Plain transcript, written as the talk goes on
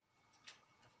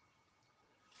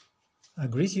I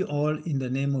greet you all in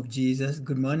the name of Jesus.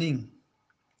 Good morning.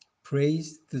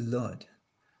 Praise the Lord.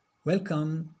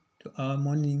 Welcome to our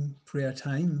morning prayer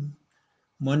time,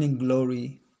 morning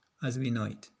glory as we know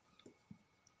it.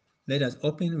 Let us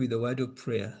open with a word of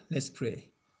prayer. Let's pray.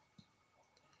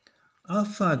 Our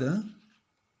Father,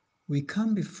 we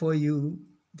come before you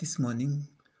this morning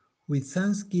with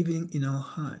thanksgiving in our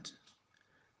heart.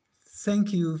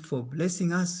 Thank you for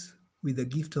blessing us with the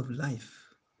gift of life.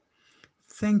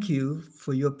 Thank you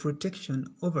for your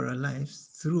protection over our lives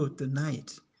throughout the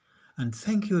night. And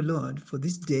thank you, Lord, for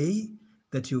this day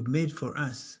that you've made for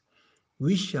us.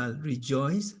 We shall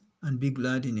rejoice and be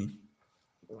glad in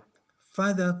it.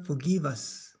 Father, forgive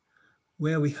us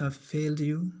where we have failed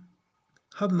you.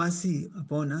 Have mercy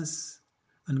upon us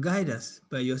and guide us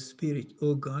by your Spirit,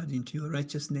 O God, into your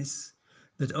righteousness,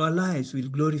 that our lives will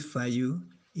glorify you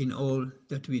in all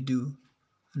that we do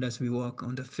and as we walk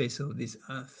on the face of this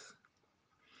earth.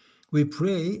 We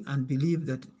pray and believe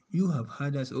that you have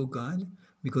heard us, O God,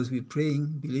 because we're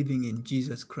praying, believing in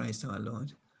Jesus Christ our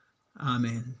Lord.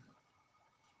 Amen.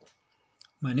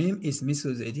 My name is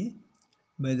Miso Zedi.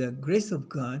 By the grace of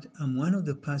God, I'm one of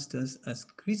the pastors at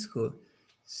Crisco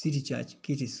City Church,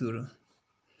 Kitisuru.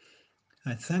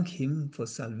 I thank Him for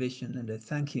salvation and I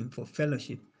thank Him for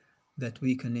fellowship that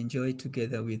we can enjoy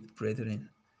together with brethren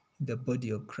in the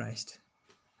body of Christ.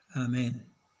 Amen.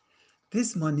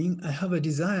 This morning, I have a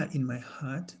desire in my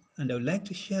heart and I would like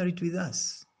to share it with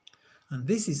us. And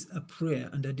this is a prayer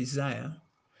and a desire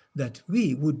that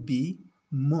we would be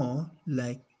more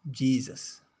like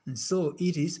Jesus. And so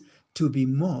it is to be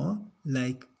more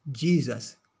like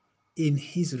Jesus in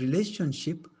his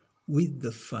relationship with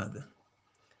the Father.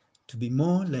 To be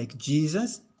more like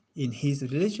Jesus in his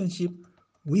relationship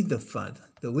with the Father,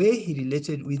 the way he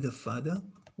related with the Father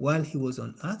while he was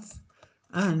on earth.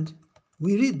 And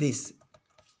we read this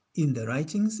in the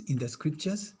writings, in the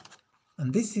scriptures,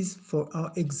 and this is for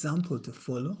our example to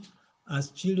follow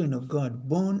as children of God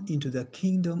born into the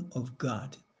kingdom of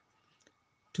God,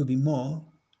 to be more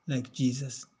like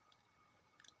Jesus.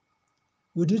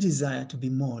 Would you desire to be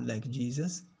more like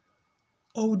Jesus?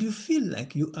 Or would you feel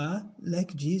like you are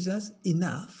like Jesus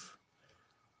enough?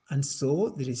 And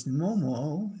so there is no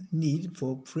more need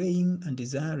for praying and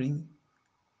desiring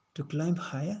to climb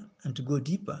higher and to go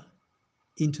deeper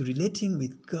into relating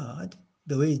with God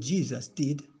the way Jesus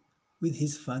did with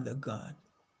his Father God.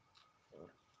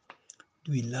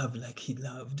 Do we love like he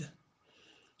loved?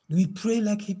 Do we pray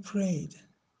like he prayed?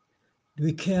 Do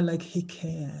we care like he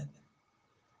cared?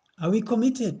 Are we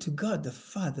committed to God the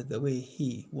Father the way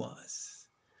he was?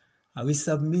 Are we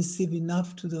submissive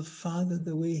enough to the Father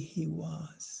the way he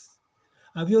was?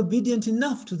 Are we obedient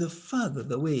enough to the Father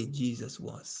the way Jesus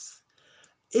was?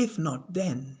 If not,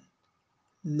 then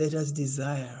let us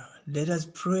desire, let us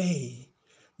pray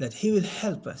that he will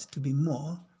help us to be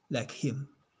more like him.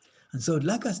 And so I'd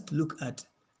like us to look at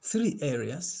 3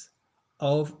 areas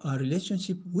of our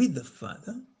relationship with the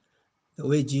Father, the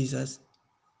way Jesus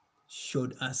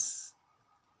showed us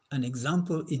an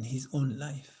example in his own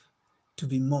life to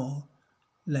be more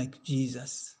like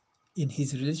Jesus in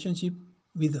his relationship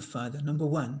with the Father. Number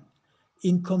 1,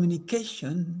 in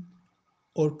communication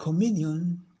or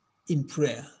communion in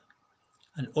prayer,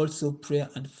 and also prayer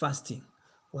and fasting.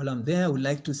 While I'm there, I would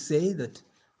like to say that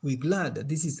we're glad that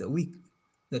this is a week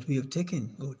that we have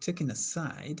taken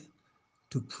aside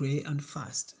to pray and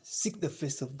fast. Seek the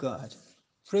face of God.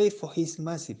 Pray for his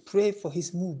mercy. Pray for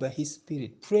his move by his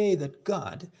Spirit. Pray that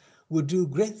God will do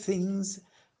great things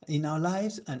in our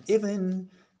lives and even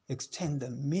extend the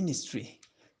ministry.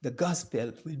 The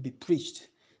gospel will be preached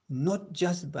not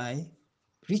just by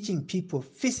reaching people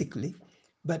physically,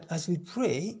 but as we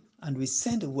pray and we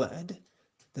send a word,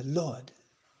 the Lord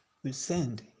will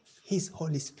send his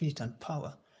Holy Spirit and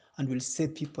power and will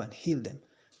save people and heal them.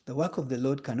 The work of the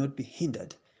Lord cannot be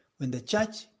hindered. When the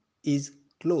church is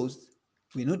closed,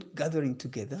 we're not gathering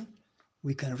together,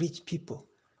 we can reach people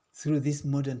through this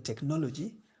modern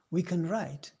technology. We can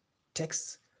write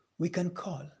texts, we can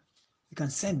call, we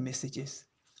can send messages,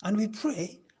 and we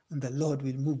pray, and the Lord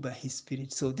will move by his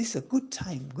Spirit. So this is a good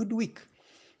time, good week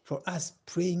for us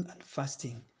praying and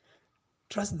fasting.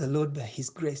 Trust the Lord by his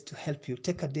grace to help you.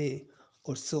 Take a day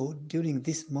or so during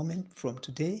this moment from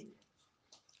today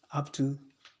up to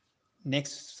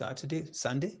next Saturday,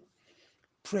 Sunday.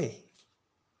 Pray.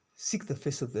 Seek the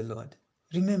face of the Lord.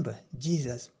 Remember,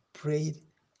 Jesus prayed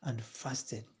and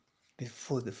fasted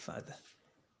before the Father.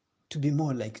 To be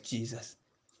more like Jesus,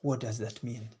 what does that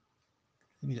mean?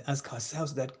 We'll ask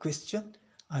ourselves that question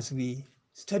as we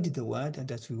study the Word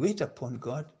and as we wait upon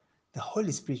God. The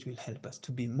Holy Spirit will help us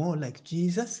to be more like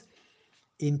Jesus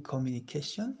in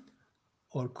communication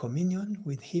or communion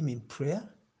with him in prayer,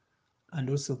 and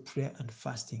also prayer and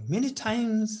fasting. Many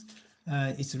times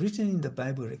it's written in the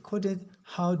Bible, recorded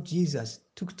how Jesus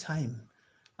took time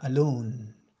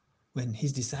alone. When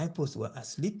his disciples were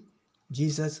asleep,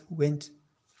 Jesus went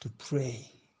to pray.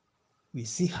 We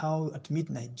see how at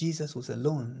midnight Jesus was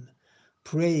alone,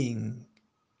 praying,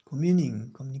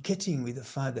 communicating with the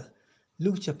Father.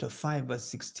 Luke chapter 5 verse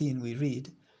 16 we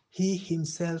read, he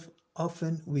himself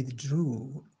often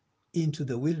withdrew into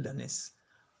the wilderness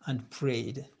and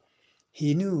prayed.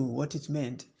 He knew what it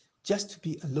meant just to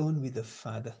be alone with the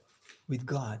Father, with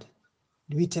God.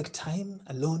 Do we take time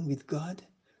alone with God,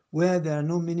 where there are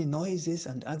no many noises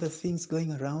and other things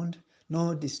going around,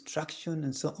 no distraction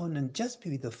and so on, and just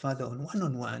be with the Father on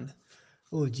one-on-one?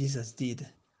 Oh, Jesus did.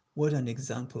 What an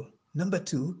example. Number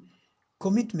 2,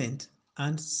 commitment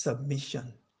and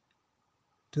submission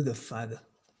to the Father.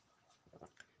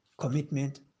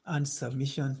 Commitment and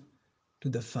submission to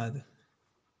the Father,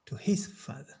 to his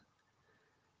Father.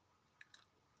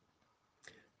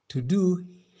 To do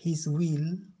his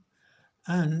will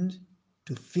and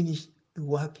to finish the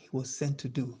work he was sent to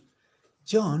do.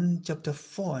 John chapter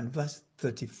 4 and verse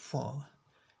 34.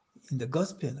 In the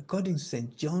Gospel, according to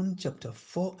St. John chapter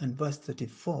 4 and verse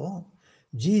 34,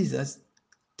 Jesus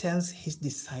tells his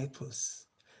disciples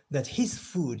that his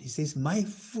food, he says, my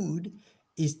food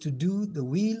is to do the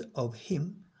will of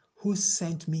him who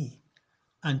sent me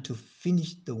and to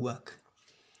finish the work.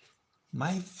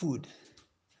 My food.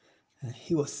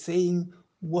 He was saying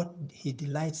what he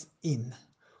delights in,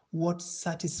 what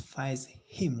satisfies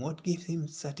him, what gives him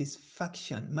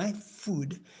satisfaction. My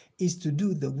food is to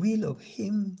do the will of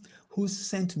him who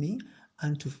sent me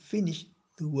and to finish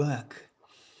the work.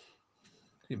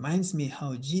 Reminds me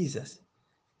how Jesus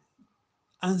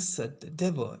answered the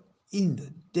devil in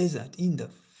the desert, in the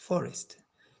forest,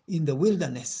 in the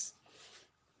wilderness.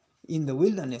 In the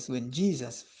wilderness, when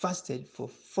Jesus fasted for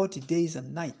 40 days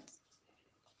and nights,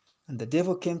 and the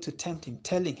devil came to tempt him,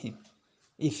 telling him,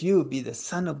 if you be the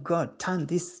Son of God, turn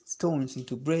these stones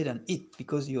into bread and eat,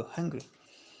 because you're hungry.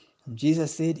 And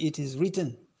Jesus said, it is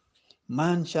written,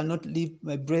 man shall not live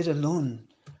by bread alone,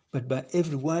 but by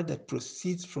every word that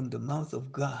proceeds from the mouth of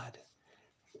God.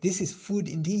 This is food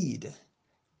indeed,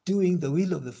 doing the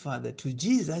will of the Father. To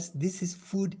Jesus, this is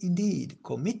food indeed,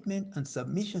 commitment and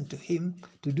submission to him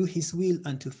to do his will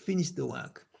and to finish the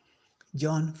work.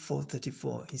 John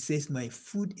 4:34, he says, my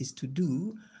food is to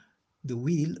do the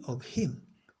will of him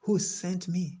who sent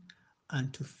me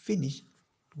and to finish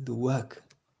the work.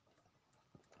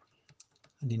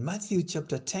 And in Matthew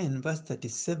chapter 10, verse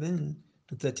 37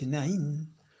 to 39,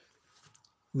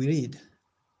 we read,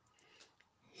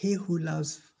 he who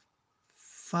loves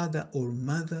father or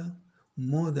mother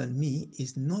more than me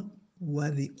is not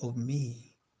worthy of me.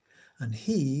 And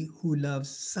he who loves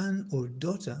son or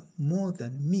daughter more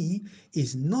than me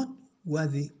is not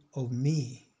worthy of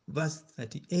me. Verse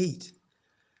 38.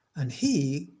 And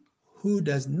he who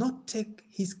does not take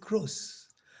his cross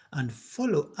and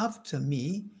follow after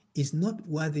me is not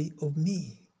worthy of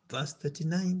me. Verse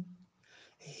 39.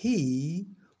 He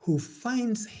who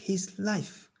finds his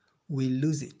life will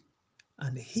lose it,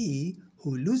 and he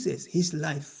who loses his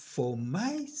life for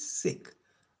my sake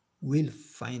will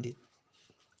find it.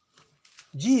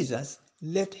 Jesus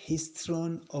left his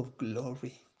throne of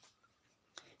glory.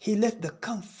 He left the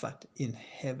comfort in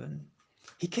heaven.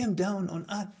 He came down on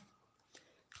earth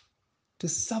to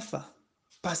suffer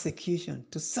persecution,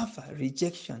 to suffer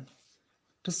rejection,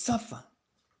 to suffer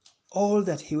all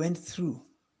that he went through.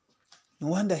 No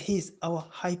wonder he is our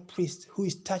high priest who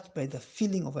is touched by the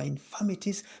feeling of our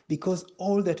infirmities, because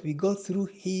all that we go through,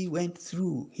 he went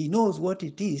through. He knows what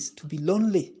it is to be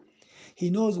lonely. He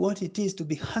knows what it is to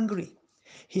be hungry.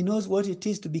 He knows what it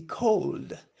is to be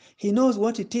cold. He knows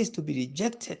what it is to be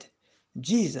rejected.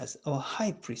 Jesus, our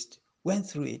high priest, went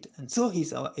through it, and so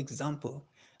he's our example.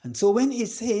 And so when he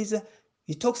says,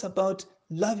 he talks about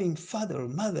loving father or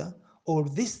mother, or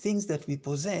these things that we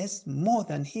possess more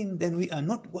than him, then we are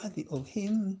not worthy of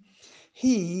him.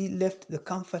 He left the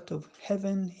comfort of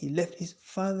heaven, he left his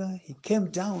father, he came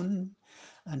down,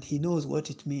 and he knows what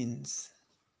it means.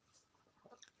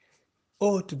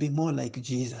 Oh, to be more like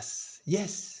Jesus.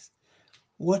 Yes,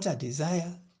 what a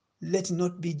desire. Let it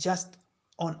not be just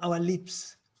on our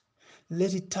lips.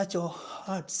 Let it touch our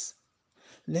hearts.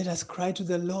 Let us cry to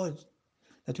the Lord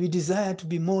that we desire to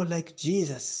be more like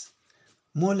Jesus.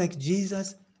 More like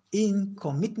Jesus in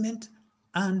commitment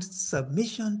and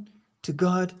submission to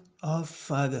God our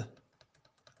Father.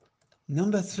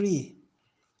 Number 3,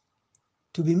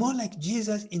 to be more like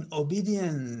Jesus in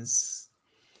obedience.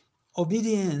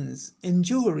 Obedience,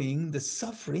 enduring the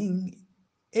suffering,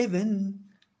 even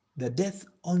the death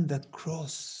on the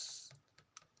cross,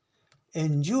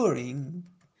 enduring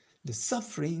the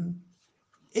suffering,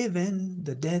 even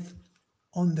the death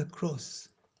on the cross.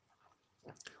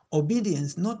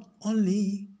 Obedience not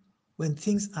only when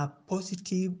things are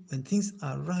positive, when things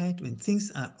are right, when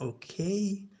things are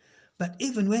okay, but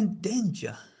even when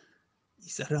danger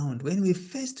is around, when we're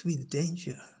faced with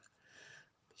danger,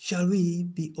 shall we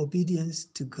be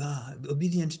obedient to God,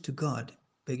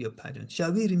 beg your pardon.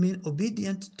 Shall we remain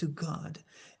obedient to God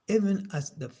even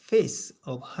as the face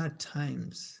of hard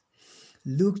times?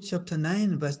 Luke chapter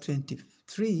 9 verse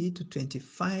 23 to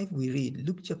 25 we read.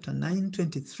 Luke chapter 9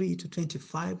 23 to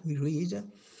 25 we read.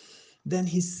 Then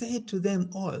he said to them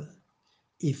all,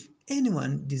 if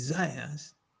anyone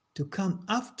desires to come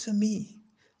after me,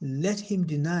 let him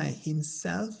deny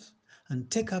himself and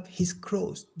take up his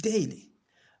cross daily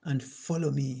and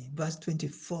follow me. Verse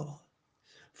 24.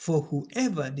 For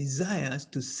whoever desires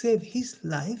to save his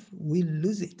life will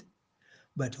lose it,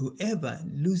 but whoever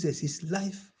loses his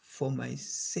life for my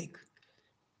sake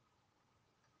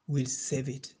will save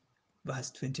it. Verse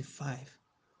 25.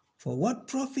 For what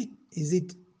profit is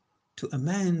it to a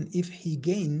man if he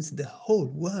gains the whole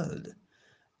world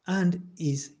and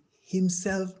is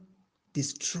himself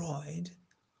destroyed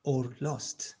or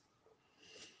lost?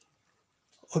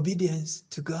 Obedience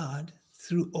to God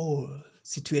through all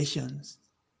situations,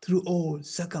 through all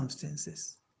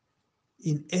circumstances,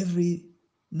 in every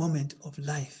moment of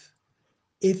life.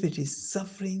 If it is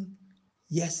suffering,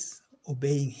 yes,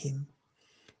 obeying Him.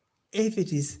 If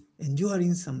it is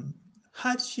enduring some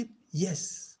hardship,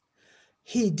 yes.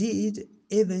 He did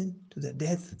even to the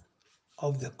death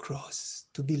of the cross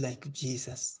to be like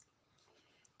Jesus.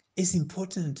 It's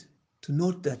important to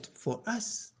note that for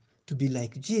us to be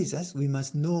like Jesus, we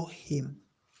must know Him.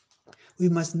 We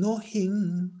must know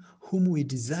Him whom we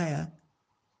desire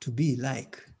to be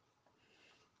like.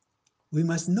 We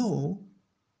must know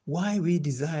why we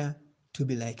desire to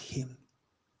be like Him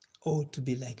or to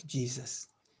be like Jesus.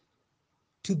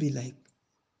 To be like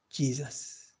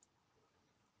Jesus.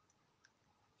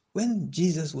 When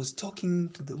Jesus was talking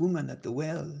to the woman at the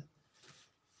well,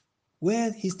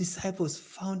 where his disciples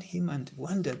found him and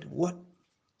wondered what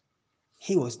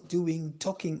he was doing,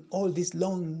 talking all this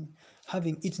long,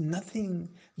 having eaten nothing.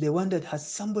 They wondered, has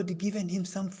somebody given him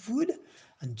some food?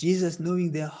 And Jesus,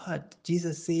 knowing their heart,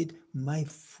 Jesus said, my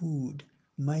food,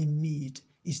 my meat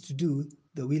is to do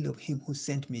the will of him who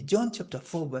sent me. John chapter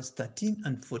 4 verse 13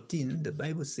 and 14, the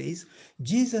Bible says,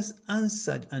 Jesus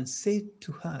answered and said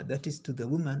to her, that is to the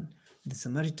woman, the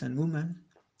Samaritan woman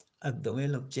at the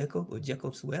well of Jacob, or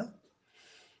Jacob's well,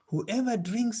 whoever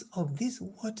drinks of this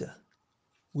water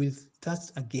will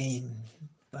thirst again.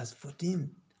 Verse 14.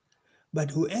 But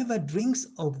whoever drinks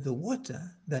of the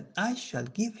water that I shall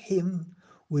give him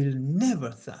will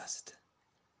never thirst.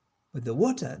 But the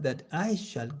water that I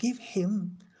shall give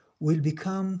him will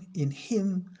become in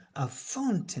him a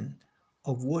fountain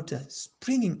of water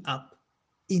springing up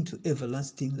into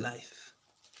everlasting life.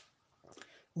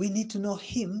 We need to know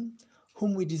him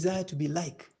whom we desire to be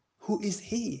like. Who is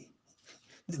he?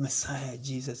 The Messiah,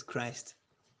 Jesus Christ.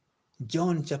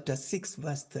 John chapter 6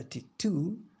 verse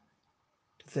 32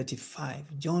 to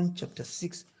 35. John chapter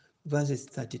 6 verses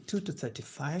 32 to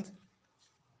 35.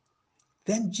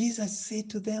 Then Jesus said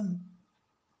to them,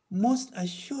 most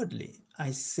assuredly I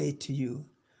say to you,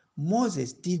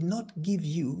 Moses did not give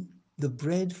you the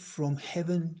bread from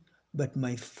heaven, but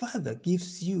my Father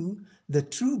gives you the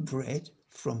true bread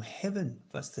from heaven.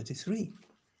 Verse 33.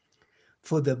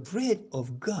 For the bread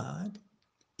of God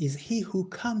is he who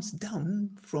comes down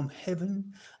from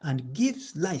heaven and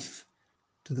gives life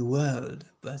to the world.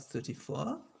 Verse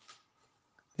 34.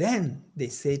 Then they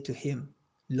said to him,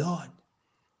 Lord,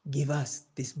 give us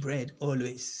this bread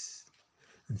always.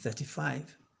 And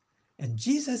 35. And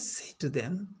Jesus said to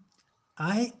them,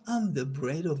 I am the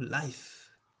bread of life.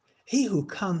 He who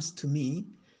comes to me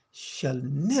shall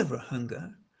never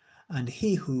hunger, and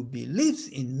he who believes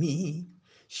in me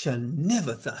shall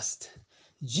never thirst.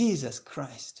 Jesus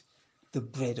Christ, the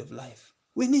bread of life.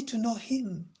 We need to know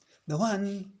him, the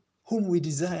one whom we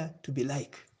desire to be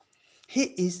like. He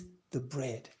is the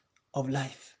bread of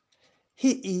life.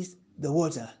 He is the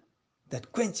water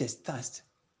that quenches thirst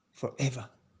forever.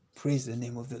 Praise the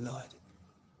name of the Lord.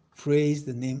 Praise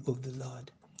the name of the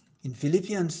Lord. In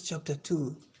Philippians chapter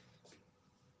 2,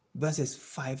 verses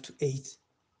 5 to 8,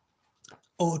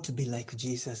 oh, to be like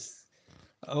Jesus.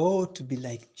 Oh, to be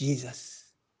like Jesus.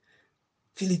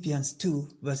 Philippians 2,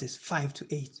 verses 5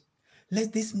 to 8.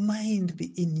 Let this mind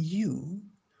be in you,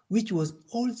 which was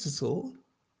also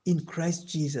in Christ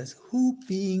Jesus, who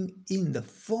being in the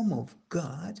form of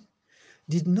God,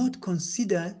 did not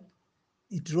consider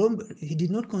he did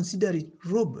not consider it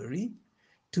robbery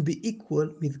to be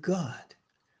equal with God,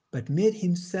 but made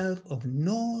himself of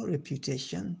no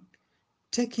reputation,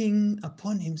 taking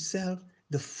upon himself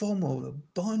the form of a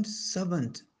bond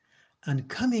servant, and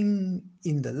coming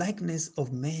in the likeness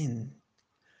of men,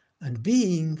 and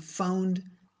being found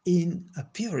in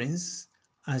appearance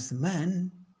as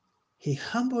man, he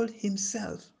humbled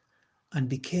himself and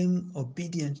became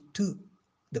obedient to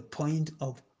the point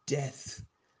of death,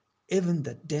 even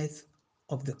the death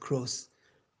of the cross.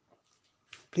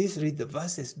 Please read the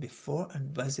verses before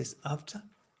and verses after.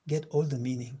 Get all the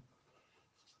meaning.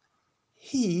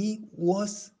 He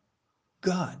was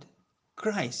God,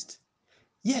 Christ,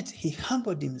 yet he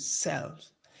humbled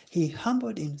himself. He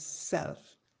humbled himself.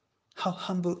 How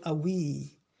humble are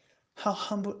we? How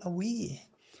humble are we?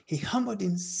 He humbled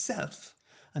himself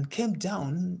and came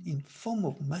down in form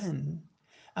of man,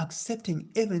 accepting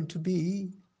even to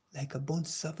be like a bond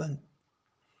servant.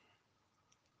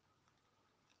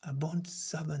 A bond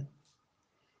servant,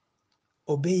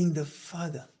 obeying the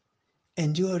Father,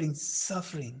 enduring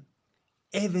suffering,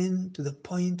 even to the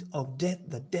point of death,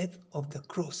 the death of the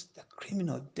cross, the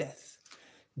criminal death.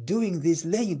 Doing this,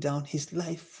 laying down his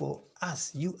life for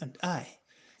us, you and I,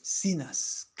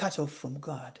 sinners, cut off from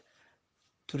God,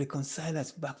 to reconcile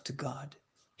us back to God.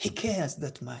 He cares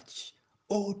that much.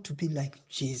 Oh, to be like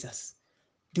Jesus.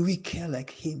 Do we care like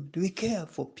him? Do we care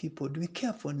for people? Do we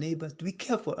care for neighbors? Do we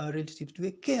care for our relatives? Do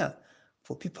we care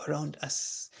for people around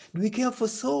us? Do we care for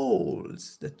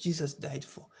souls that Jesus died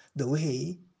for the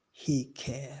way he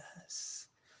cares?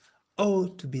 Oh,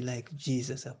 to be like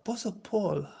Jesus. Apostle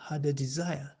Paul had a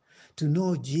desire to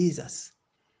know Jesus.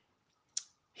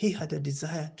 He had a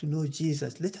desire to know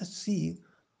Jesus. Let us see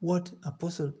what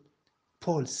Apostle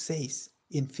Paul says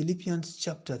in Philippians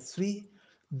chapter 3,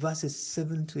 verses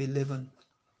 7 to 11.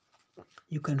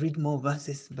 You can read more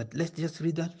verses, but let's just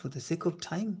read that for the sake of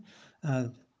time.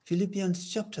 Philippians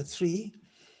chapter 3,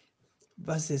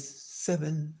 verses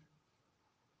 7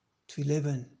 to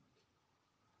 11.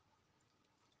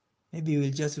 Maybe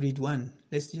we'll just read one.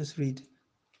 Let's just read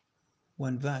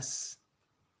one verse.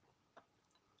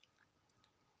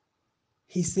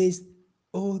 He says,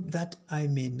 "Oh, that I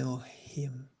may know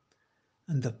him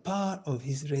and the power of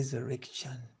his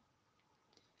resurrection.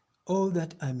 Oh,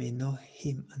 that I may know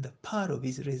him and the power of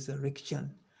his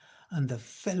resurrection and the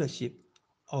fellowship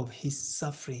of his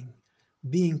suffering,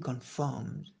 being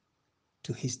conformed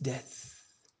to his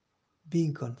death."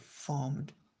 Being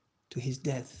conformed to his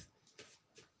death.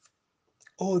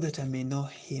 Oh, that I may know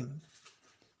him.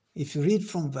 If you read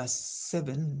from verse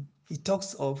 7, he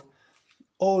talks of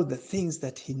all the things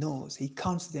that he knows. He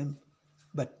counts them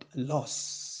but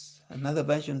loss. Another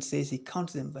version says he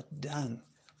counts them but dung.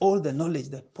 All the knowledge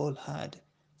that Paul had,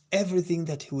 everything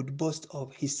that he would boast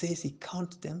of, he says he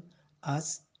counts them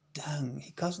as dung.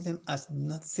 He counts them as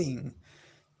nothing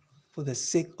for the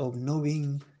sake of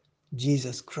knowing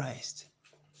Jesus Christ.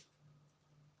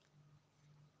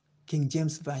 King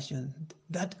James Version,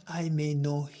 that I may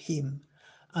know him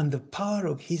and the power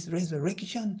of his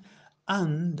resurrection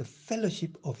and the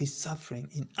fellowship of his suffering.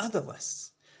 In other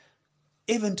words,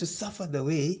 even to suffer the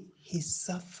way he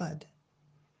suffered.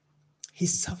 He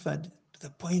suffered to the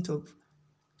point of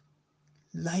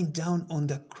lying down on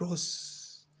the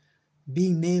cross,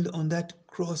 being nailed on that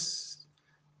cross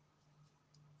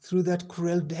through that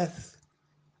cruel death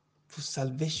for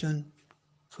salvation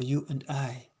for you and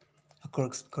I. A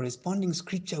corresponding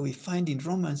scripture we find in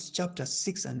Romans chapter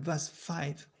 6 and verse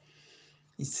 5.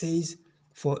 It says,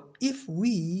 "For if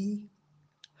we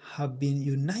have been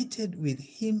united with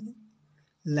him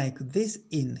like this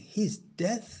in his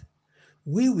death,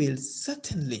 we will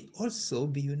certainly also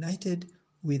be united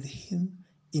with him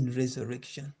in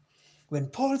resurrection." When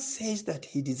Paul says that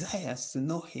he desires to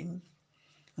know him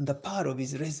and the power of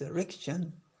his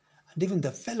resurrection, and even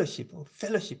the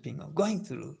fellowshipping of going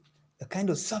through the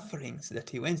kind of sufferings that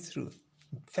he went through,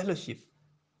 fellowship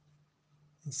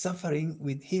and suffering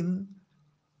with him,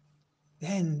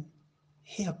 then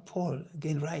here Paul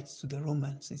again writes to the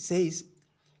Romans. He says,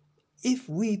 if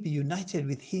we be united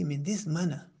with him in this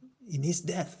manner, in his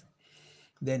death,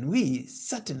 then we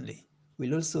certainly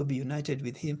will also be united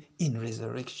with him in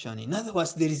resurrection. In other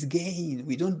words, there is gain.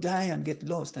 We don't die and get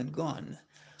lost and gone.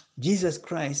 Jesus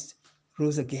Christ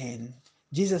rose again.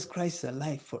 Jesus Christ is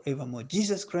alive forevermore.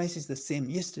 Jesus Christ is the same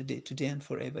yesterday, today, and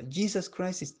forever. Jesus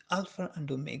Christ is Alpha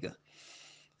and Omega.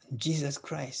 Jesus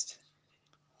Christ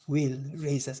will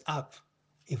raise us up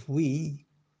if we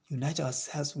unite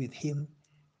ourselves with him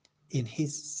in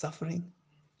his suffering,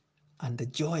 and the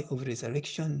joy of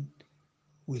resurrection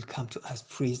will come to us.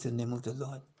 Praise the name of the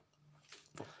Lord.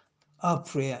 Our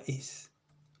prayer is,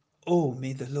 Oh,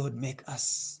 may the Lord make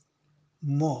us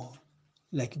more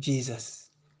like Jesus.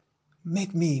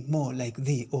 Make me more like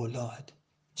thee, O Lord.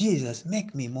 Jesus,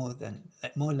 make me more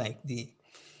like thee.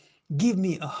 Give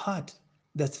me a heart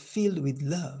that's filled with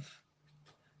love,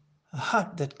 a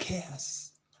heart that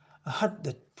cares, a heart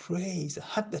that prays, a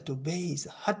heart that obeys,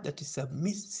 a heart that is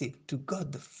submissive to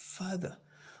God the Father.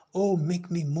 Oh, make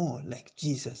me more like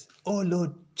Jesus. Oh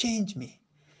Lord, change me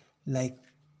like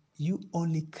you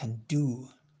only can do.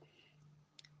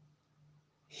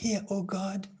 Here, oh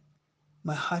God,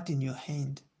 my heart in your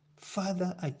hand.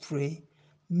 Father, I pray,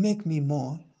 make me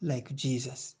more like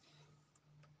Jesus.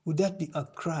 Would that be a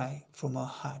cry from our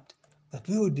heart, that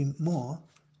we would be more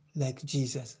like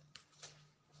Jesus?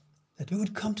 That we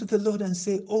would come to the Lord and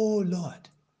say, oh Lord,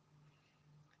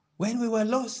 when we were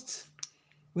lost,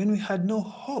 when we had no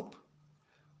hope,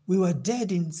 we were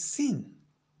dead in sin,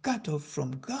 cut off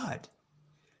from God,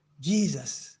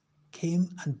 Jesus came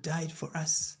and died for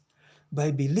us. By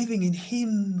believing in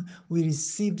him, we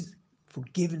received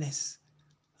forgiveness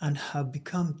and have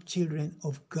become children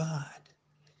of God.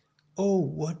 Oh,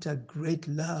 what a great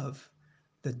love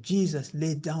that Jesus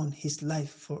laid down his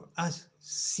life for us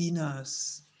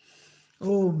sinners.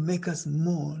 Oh, make us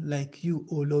more like you,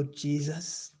 O Lord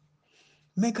Jesus.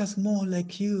 Make us more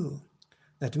like you,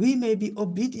 that we may be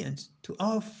obedient to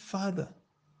our Father,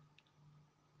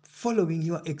 following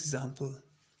your example,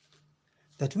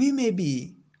 that we may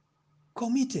be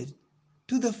committed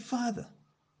to the Father,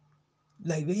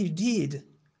 like they did,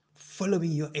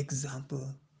 following your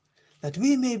example, that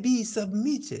we may be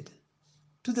submitted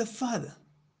to the Father,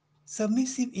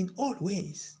 submissive in all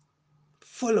ways,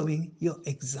 following your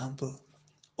example.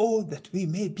 Oh, that we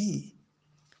may be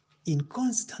in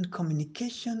constant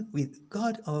communication with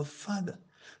God our Father,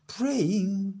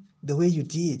 praying the way you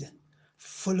did,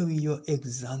 following your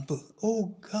example.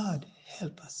 Oh God,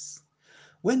 help us.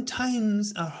 When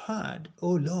times are hard,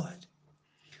 oh Lord,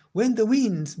 when the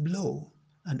winds blow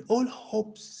and all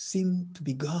hopes seem to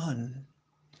be gone,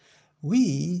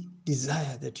 we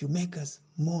desire that you make us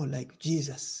more like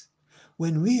Jesus.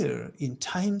 When we're in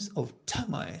times of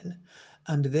turmoil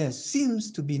and there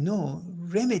seems to be no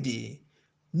remedy,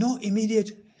 no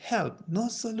immediate help, no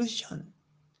solution,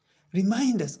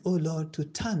 remind us, O Lord, to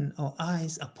turn our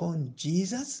eyes upon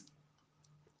Jesus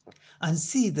and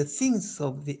see the things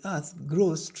of the earth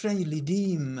grow strangely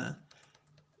dim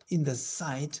in the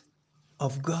sight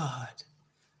of God.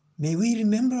 May we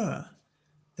remember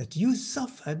that you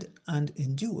suffered and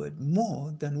endured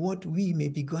more than what we may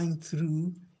be going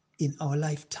through in our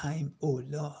lifetime, O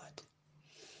Lord.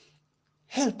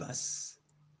 Help us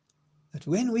that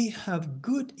when we have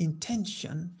good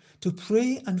intention to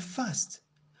pray and fast,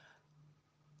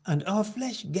 and our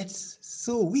flesh gets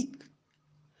so weak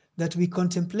that we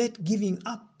contemplate giving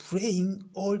up praying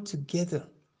altogether,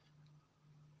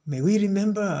 may we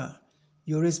remember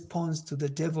your response to the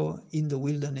devil in the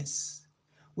wilderness.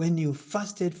 When you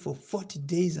fasted for 40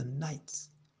 days and nights,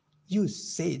 you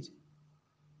said,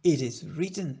 it is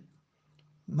written,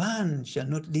 man shall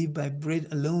not live by bread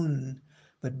alone,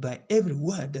 but by every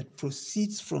word that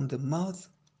proceeds from the mouth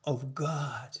of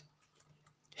God.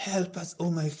 Help us,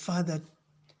 O my Father,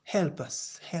 help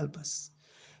us, help us.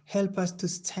 Help us to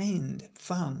stand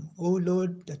firm, O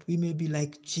Lord, that we may be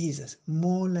like Jesus,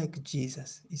 more like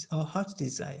Jesus is our heart's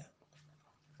desire.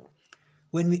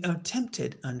 When we are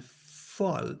tempted and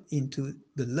fall into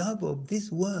the love of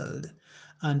this world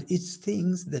and its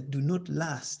things that do not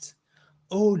last,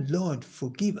 O Lord,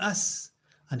 forgive us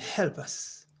and help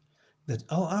us, that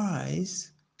our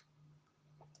eyes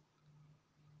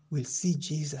will see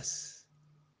Jesus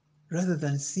rather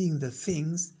than seeing the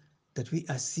things that we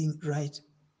are seeing right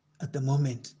at the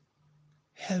moment.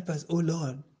 Help us, O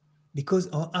Lord, because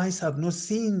our eyes have not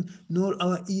seen, nor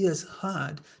our ears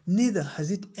heard, neither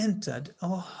has it entered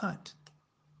our heart,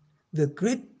 the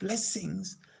great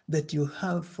blessings that you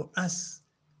have for us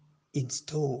in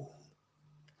store.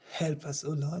 Help us,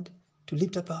 O Lord, to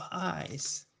lift up our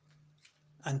eyes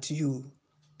unto you,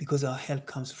 because our help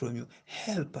comes from you.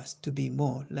 Help us to be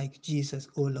more like Jesus,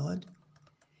 O Lord.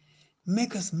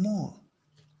 Make us more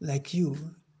like you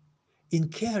in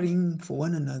caring for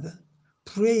one another,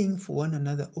 praying for one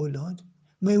another, O Lord.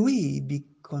 May we be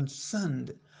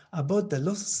concerned about the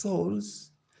lost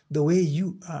souls the way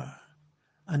you are,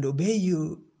 and obey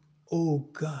you, O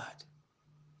God,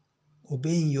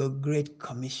 obeying your great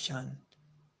commission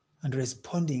and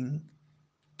responding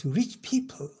to reach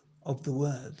people of the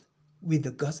world with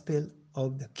the gospel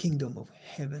of the kingdom of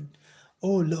heaven.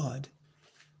 O Lord,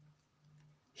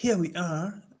 here we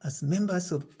are as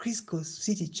members of Crisco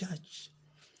City Church,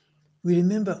 We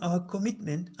remember our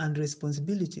commitment and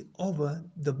responsibility over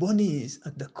the bodies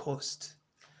at the coast.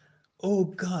 Oh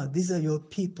God, these are your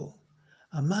people,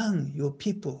 among your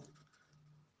people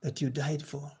that you died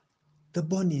for, the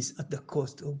bodies at the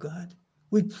coast, oh God.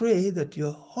 We pray that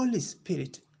your Holy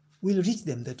Spirit will reach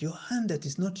them, that your hand that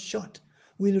is not short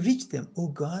will reach them, oh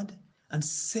God, and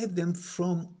save them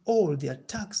from all the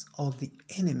attacks of the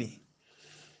enemy.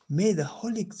 May the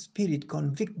Holy Spirit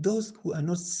convict those who are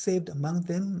not saved among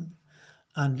them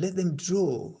and let them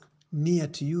draw near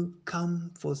to you,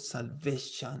 come for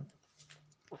salvation.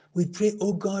 We pray,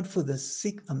 oh God, for the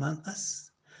sick among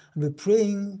us. And we're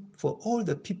praying for all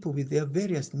the people with their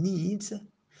various needs.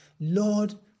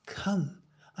 Lord, come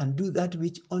and do that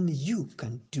which only you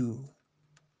can do.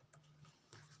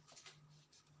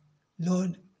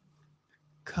 Lord,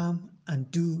 come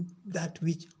and do that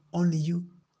which only you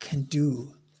can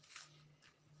do.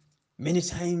 Many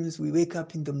times we wake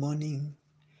up in the morning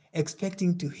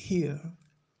expecting to hear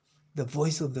the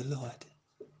voice of the Lord.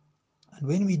 And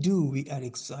when we do, we are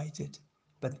excited.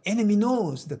 But the enemy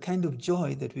knows the kind of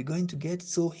joy that we're going to get,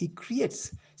 so he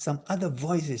creates some other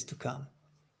voices to come.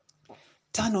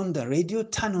 Turn on the radio,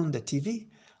 turn on the TV,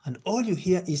 and all you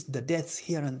hear is the deaths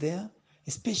here and there,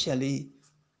 especially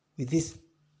with this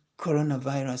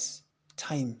coronavirus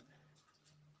time.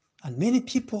 And many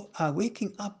people are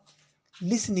waking up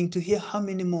listening to hear how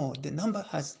many more. The number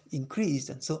has increased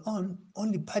and so on.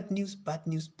 Only bad news, bad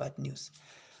news, bad news.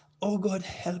 Oh God,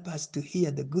 help us to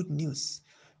hear the good news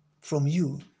from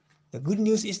you. The good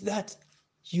news is that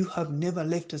you have never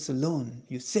left us alone.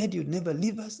 You said you'd never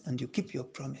leave us and you keep your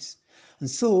promise. And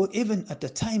so even at a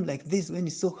time like this when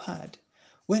it's so hard,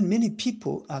 when many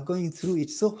people are going through it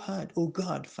so hard, oh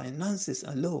God, finances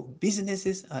are low,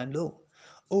 businesses are low.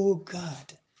 Oh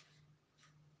God,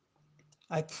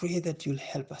 I pray that you'll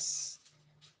help us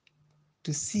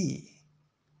to see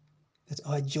that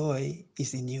our joy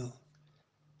is in you,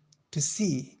 to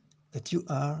see that you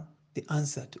are the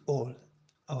answer to all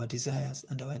our desires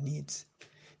and our needs,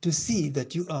 to see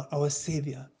that you are our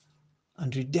Savior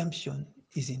and redemption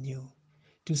is in you,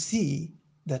 to see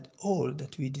that all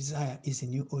that we desire is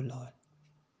in you, O Lord.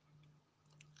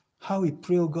 How we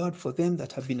pray, O God, for them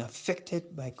that have been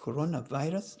affected by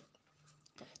coronavirus,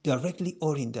 directly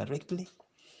or indirectly.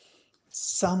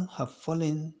 Some have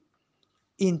fallen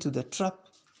into the trap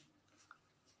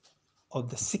of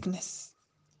the sickness,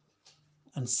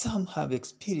 and some have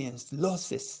experienced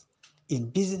losses in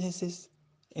businesses,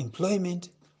 employment,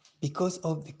 because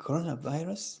of the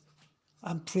coronavirus.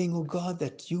 I'm praying, oh God,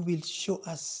 that you will show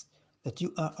us that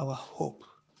you are our hope.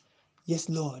 Yes,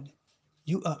 Lord,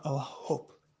 you are our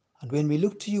hope. And when we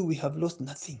look to you, we have lost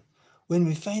nothing. When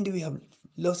we find you, we have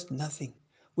lost nothing.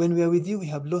 When we are with you, we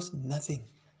have lost nothing,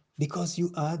 because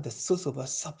you are the source of our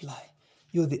supply.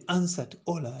 You're the answer to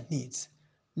all our needs.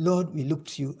 Lord, we look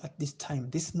to you at this time,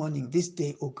 this morning, this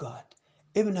day, oh God.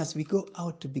 Even as we go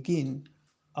out to begin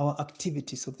our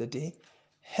activities of the day,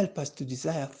 help us to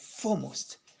desire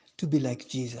foremost to be like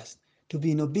Jesus, to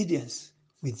be in obedience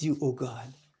with you, O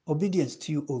God, obedience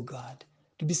to you, O God,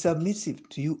 to be submissive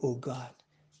to you, O God,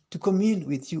 to commune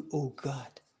with you, O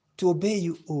God, to obey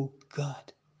you, O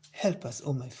God. Help us,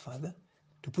 O my Father,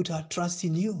 to put our trust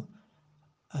in you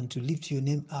and to lift your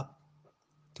name up,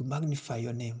 to magnify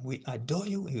your name. We adore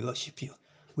you, we worship you.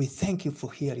 We thank you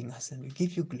for hearing us and we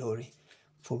give you glory.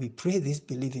 For we pray this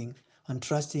believing and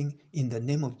trusting in the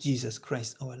name of Jesus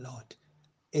Christ our Lord.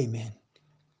 Amen.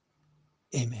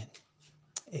 Amen.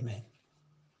 Amen.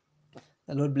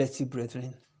 The Lord bless you,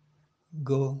 brethren.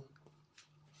 Go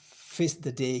face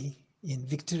the day in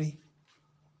victory,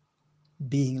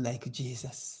 being like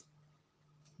Jesus.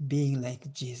 Being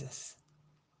like Jesus.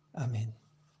 Amen.